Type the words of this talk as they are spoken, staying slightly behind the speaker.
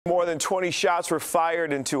More than 20 shots were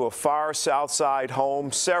fired into a far south side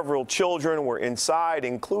home. Several children were inside,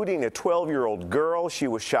 including a 12-year-old girl. She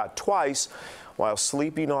was shot twice while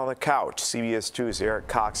sleeping on the couch. CBS 2's Eric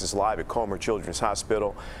Cox is live at Comer Children's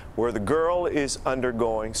Hospital, where the girl is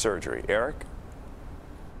undergoing surgery. Eric?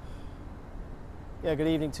 Yeah, good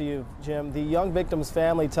evening to you, Jim. The young victim's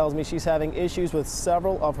family tells me she's having issues with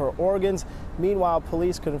several of her organs. Meanwhile,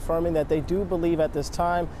 police confirming that they do believe at this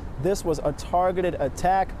time this was a targeted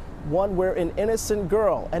attack, one where an innocent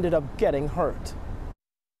girl ended up getting hurt.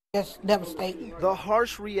 It's devastating. The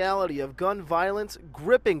harsh reality of gun violence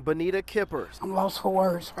gripping Bonita Kippers. I'm lost for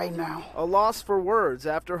words right now. A loss for words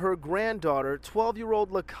after her granddaughter,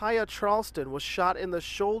 12-year-old Lakiya Charleston, was shot in the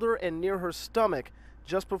shoulder and near her stomach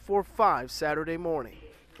just before 5 Saturday morning.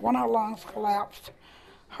 One of her lungs collapsed.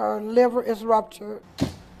 Her liver is ruptured.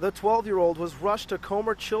 The 12-year-old was rushed to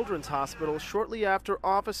Comer Children's Hospital shortly after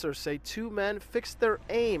officers say two men fixed their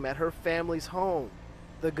aim at her family's home.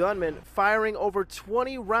 The gunman firing over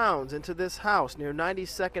 20 rounds into this house near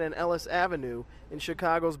 92nd and Ellis Avenue in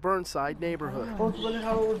Chicago's Burnside neighborhood. Both bullet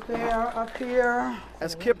holes there, up here.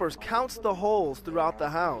 As Kippers counts the holes throughout the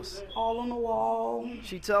house. All on the wall.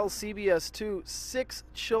 She tells CBS 2 6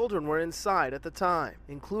 children were inside at the time,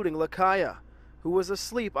 including Lakiya, who was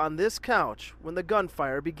asleep on this couch when the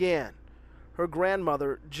gunfire began. Her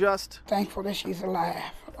grandmother just thankful that she's alive.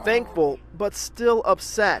 Thankful, but still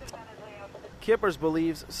upset. Kippers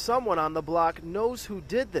believes someone on the block knows who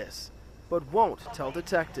did this, but won't tell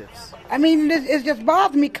detectives. I mean, it just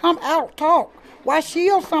bothers me. Come out, talk. Why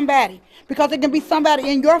shield somebody? Because it can be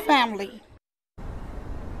somebody in your family.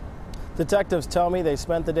 Detectives tell me they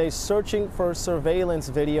spent the day searching for surveillance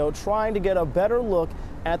video, trying to get a better look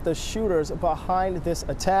at the shooters behind this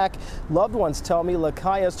attack. Loved ones tell me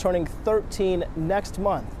Lakiya is turning 13 next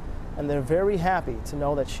month, and they're very happy to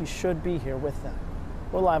know that she should be here with them.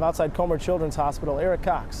 We're live outside Comer Children's Hospital. Eric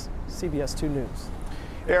Cox, CBS 2 News.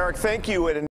 Eric, thank you.